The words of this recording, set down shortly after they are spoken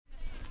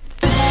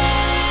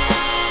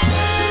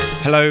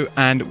Hello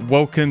and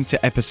welcome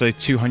to episode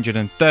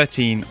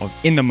 213 of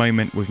In the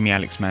Moment with me,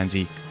 Alex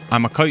Manzi.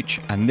 I'm a coach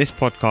and this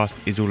podcast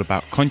is all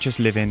about conscious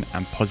living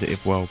and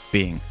positive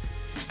well-being.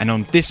 And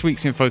on this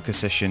week's In Focus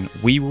session,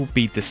 we will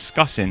be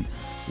discussing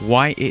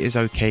why it is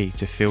okay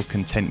to feel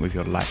content with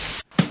your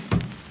life.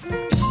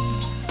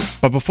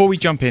 But before we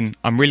jump in,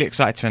 I'm really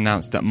excited to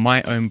announce that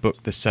my own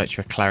book, The Search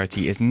for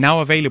Clarity, is now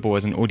available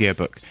as an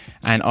audiobook.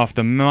 And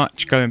after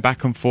much going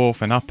back and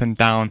forth and up and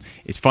down,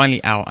 it's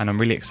finally out and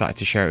I'm really excited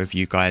to share it with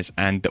you guys.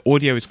 And the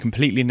audio is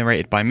completely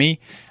narrated by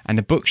me, and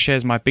the book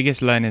shares my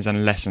biggest learnings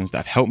and lessons that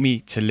have helped me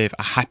to live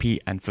a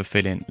happy and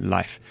fulfilling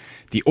life.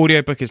 The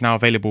audiobook is now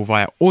available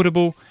via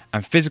Audible,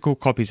 and physical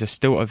copies are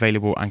still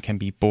available and can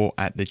be bought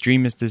at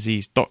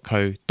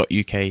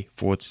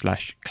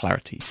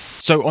thedreamersdisease.co.uk/clarity.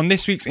 So on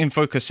this week's In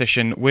Focus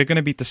session, we're going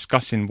to be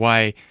discussing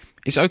why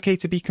it's okay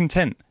to be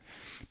content.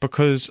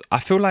 Because I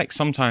feel like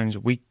sometimes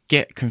we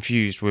get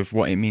confused with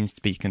what it means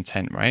to be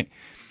content, right?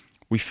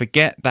 We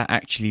forget that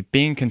actually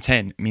being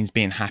content means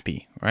being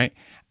happy, right?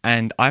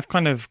 And I've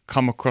kind of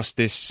come across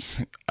this,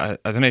 I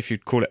don't know if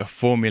you'd call it a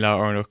formula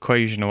or an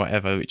equation or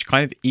whatever, which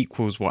kind of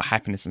equals what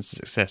happiness and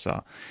success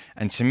are.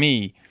 And to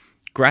me,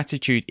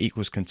 gratitude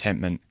equals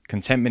contentment,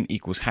 contentment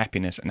equals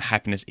happiness, and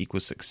happiness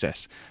equals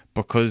success.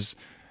 Because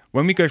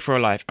when we go through our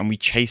life and we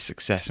chase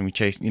success and we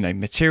chase,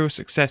 material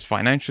success,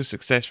 financial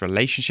success,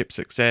 relationship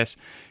success,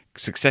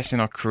 success in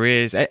our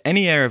careers,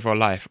 any area of our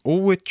life, all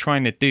we're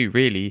trying to do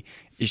really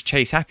is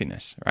chase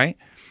happiness, right?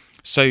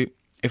 So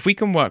if we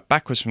can work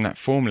backwards from that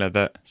formula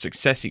that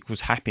success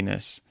equals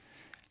happiness,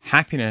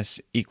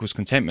 happiness equals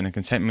contentment, and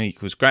contentment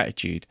equals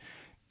gratitude,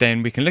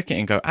 then we can look at it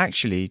and go,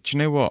 actually, do you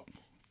know what?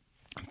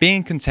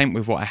 Being content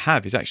with what I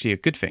have is actually a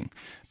good thing.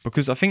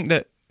 Because I think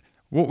that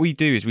what we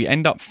do is we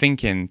end up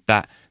thinking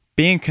that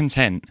being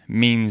content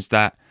means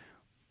that,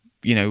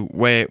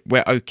 we're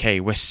okay,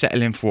 we're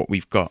settling for what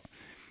we've got.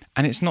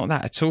 And it's not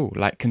that at all.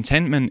 Like,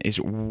 contentment is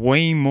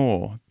way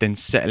more than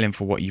settling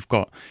for what you've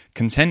got.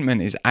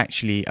 Contentment is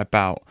actually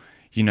about,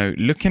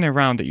 looking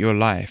around at your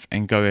life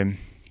and going,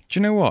 do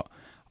you know what?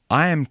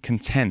 I am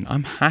content.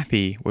 I'm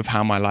happy with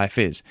how my life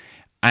is.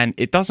 And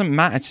it doesn't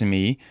matter to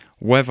me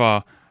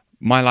whether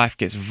my life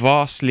gets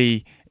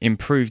vastly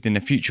improved in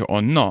the future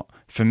or not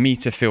for me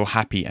to feel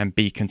happy and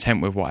be content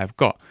with what I've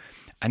got.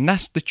 And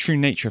that's the true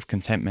nature of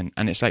contentment.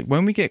 And it's like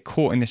when we get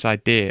caught in this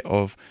idea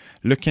of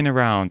looking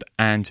around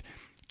and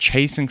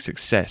chasing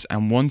success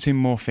and wanting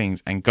more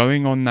things and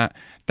going on that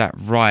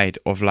ride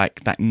of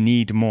like that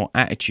need more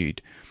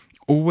attitude,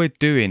 all we're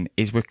doing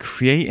is we're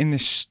creating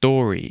this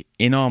story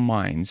in our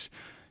minds,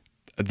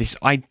 this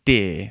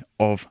idea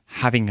of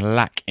having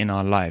lack in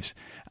our lives.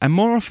 And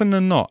more often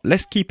than not,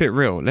 let's keep it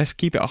real. Let's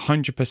keep it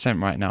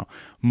 100% right now.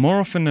 More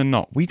often than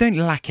not, we don't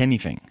lack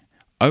anything.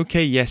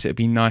 Okay, yes, it'd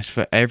be nice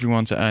for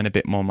everyone to earn a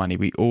bit more money.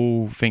 We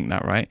all think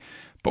that, right?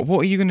 But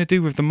what are you going to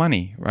do with the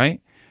money, right?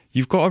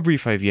 You've got a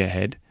roof over your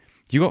head.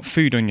 You've got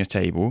food on your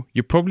table.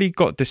 You've probably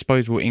got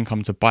disposable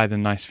income to buy the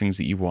nice things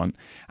that you want.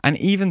 And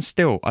even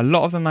still, a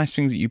lot of the nice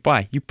things that you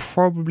buy, you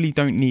probably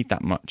don't need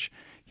that much.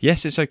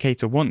 Yes, it's okay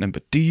to want them,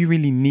 but do you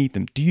really need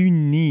them? Do you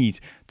need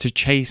to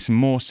chase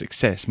more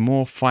success,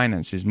 more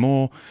finances,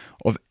 more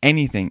of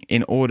anything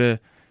in order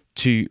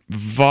to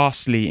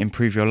vastly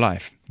improve your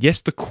life?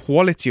 Yes, the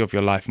quality of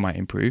your life might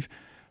improve,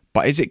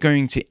 but is it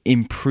going to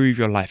improve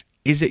your life?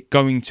 Is it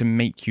going to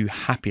make you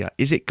happier?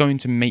 Is it going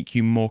to make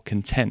you more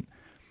content?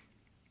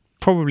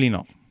 Probably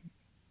not.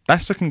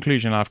 That's the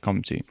conclusion I've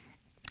come to.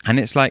 And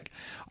it's like,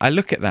 I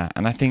look at that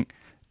and I think,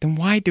 then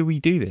why do we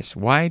do this?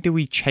 Why do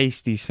we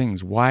chase these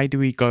things? Why do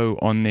we go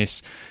on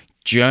this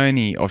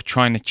journey of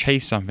trying to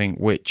chase something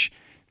which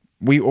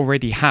we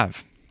already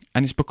have?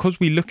 And it's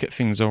because we look at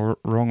things the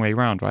wrong way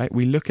around, right?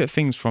 We look at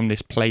things from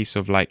this place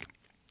of like,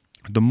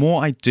 the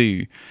more I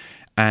do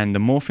and the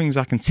more things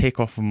I can tick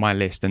off of my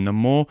list and the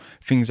more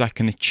things I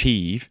can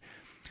achieve,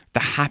 the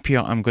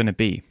happier I'm going to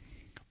be.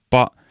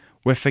 But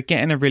we're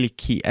forgetting a really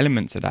key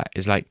element to that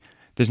is like,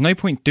 there's no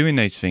point doing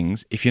those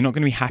things if you're not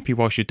going to be happy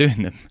whilst you're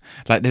doing them.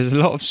 Like, there's a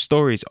lot of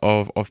stories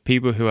of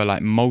people who are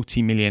like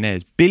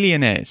multi-millionaires,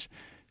 billionaires,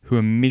 who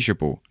are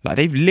miserable. Like,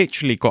 they've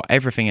literally got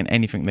everything and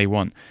anything they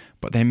want,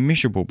 but they're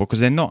miserable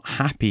because they're not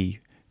happy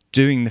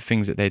doing the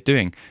things that they're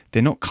doing.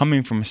 They're not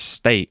coming from a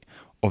state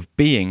of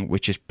being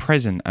which is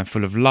present and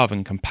full of love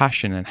and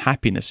compassion and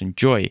happiness and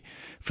joy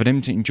for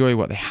them to enjoy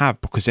what they have,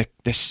 because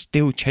they're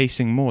still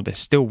chasing more, they're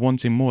still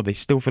wanting more, they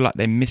still feel like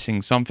they're missing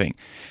something.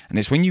 And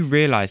it's when you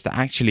realize that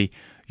actually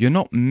you're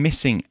not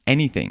missing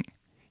anything,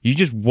 you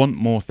just want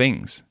more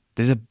things.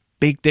 There's a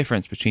big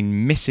difference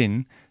between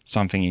missing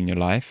something in your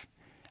life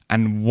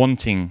and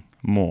wanting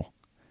more.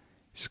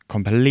 It's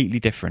completely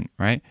different,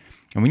 right?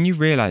 And when you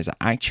realize that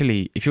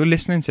actually, if you're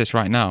listening to this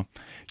right now,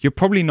 you're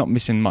probably not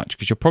missing much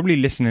because you're probably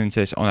listening to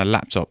this on a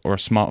laptop or a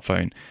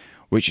smartphone,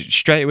 which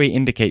straight away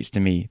indicates to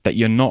me that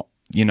you're not,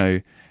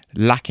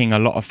 lacking a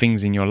lot of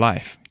things in your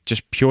life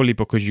just purely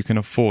because you can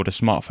afford a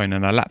smartphone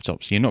and a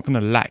laptop. So you're not going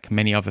to lack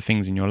many other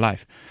things in your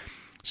life.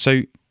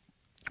 So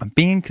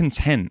being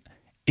content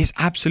is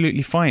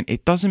absolutely fine.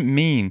 It doesn't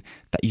mean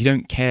that you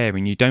don't care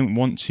and you don't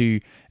want to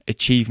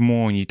achieve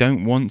more and you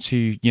don't want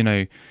to,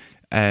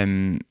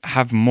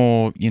 have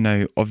more,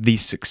 of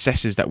these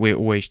successes that we're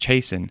always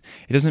chasing,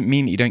 it doesn't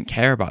mean that you don't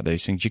care about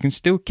those things. You can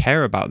still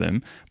care about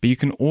them, but you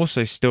can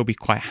also still be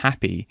quite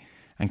happy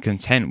and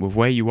content with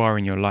where you are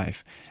in your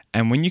life.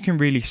 And when you can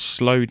really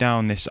slow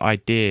down this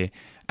idea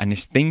and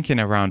this thinking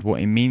around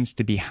what it means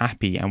to be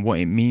happy and what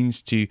it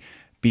means to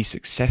be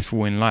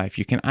successful in life,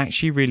 you can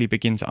actually really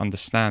begin to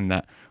understand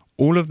that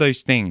all of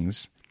those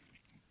things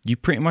you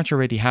pretty much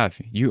already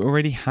have. You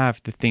already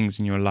have the things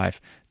in your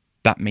life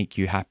that make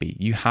you happy.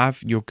 You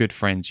have your good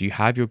friends, you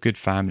have your good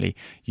family,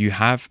 you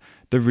have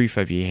the roof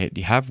over your head,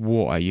 you have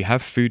water, you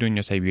have food on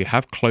your table, you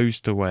have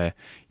clothes to wear,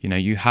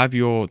 you have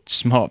your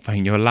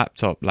smartphone, your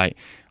laptop, like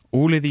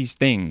all of these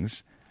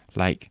things,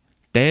 like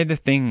they're the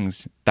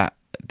things that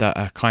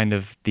are kind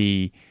of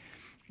the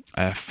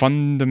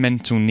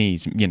fundamental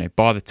needs,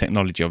 bar the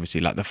technology,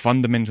 obviously, like the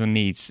fundamental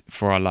needs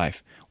for our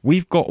life.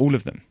 We've got all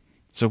of them.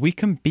 So we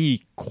can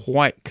be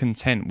quite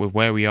content with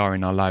where we are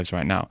in our lives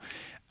right now.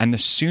 And the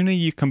sooner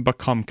you can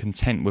become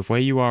content with where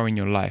you are in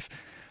your life,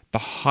 the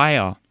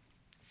higher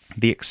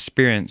the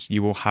experience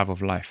you will have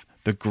of life,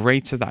 the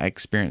greater that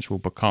experience will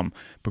become.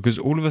 Because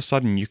all of a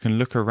sudden you can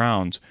look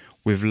around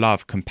with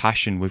love,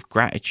 compassion, with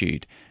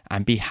gratitude,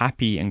 and be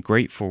happy and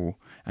grateful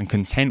and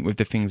content with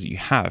the things that you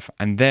have,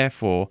 and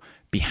therefore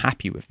be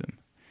happy with them.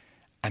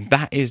 And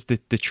that is the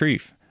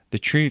truth. The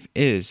truth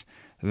is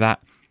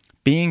that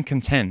being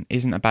content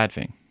isn't a bad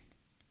thing.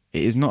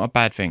 It is not a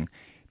bad thing.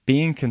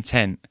 Being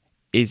content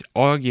is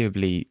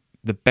arguably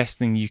the best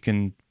thing you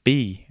can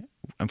be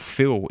and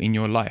feel in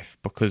your life,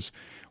 because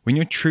when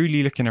you're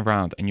truly looking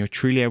around and you're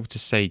truly able to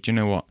say, do you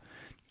know what?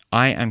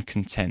 I am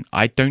content.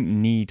 I don't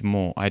need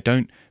more. I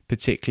don't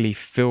particularly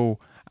feel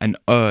an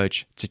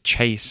urge to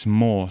chase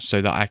more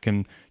so that I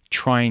can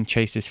try and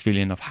chase this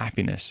feeling of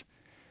happiness.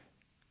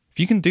 If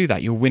you can do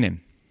that, you're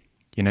winning.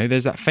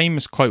 There's that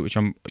famous quote, which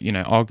I'm,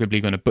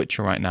 arguably going to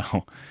butcher right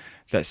now,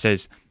 that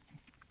says,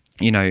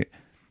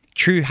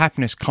 true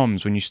happiness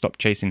comes when you stop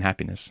chasing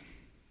happiness.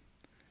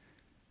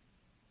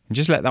 And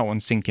just let that one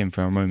sink in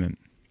for a moment.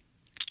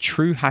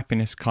 True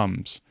happiness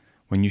comes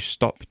when you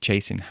stop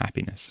chasing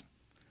happiness.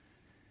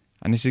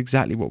 And this is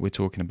exactly what we're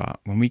talking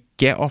about. When we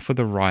get off of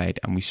the ride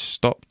and we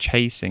stop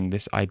chasing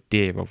this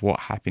idea of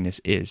what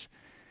happiness is,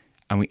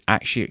 and we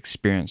actually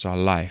experience our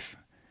life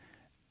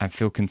and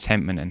feel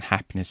contentment and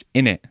happiness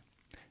in it,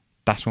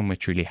 that's when we're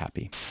truly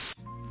happy.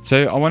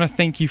 So I want to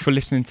thank you for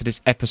listening to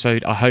this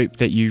episode. I hope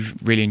that you've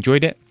really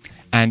enjoyed it.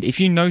 And if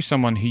you know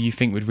someone who you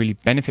think would really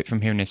benefit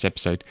from hearing this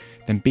episode,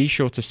 then be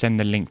sure to send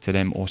the link to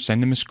them or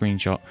send them a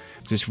screenshot,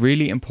 because it's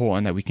really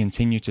important that we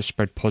continue to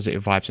spread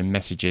positive vibes and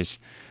messages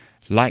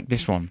like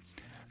this one.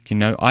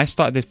 I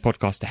started this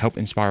podcast to help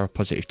inspire a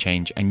positive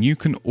change, and you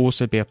can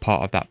also be a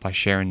part of that by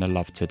sharing the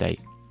love today.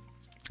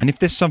 And if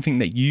there's something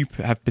that you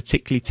have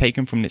particularly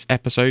taken from this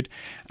episode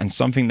and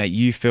something that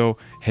you feel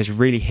has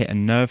really hit a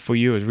nerve for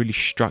you, has really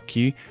struck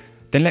you,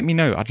 then let me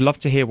know. I'd love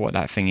to hear what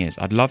that thing is.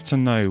 I'd love to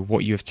know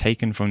what you have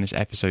taken from this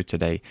episode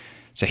today.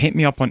 So hit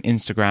me up on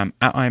Instagram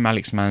at I'm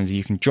Alex Manzi.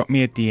 You can drop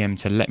me a DM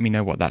to let me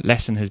know what that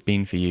lesson has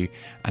been for you.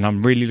 And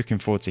I'm really looking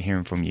forward to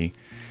hearing from you.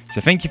 So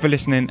thank you for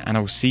listening, and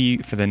I will see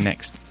you for the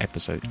next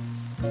episode.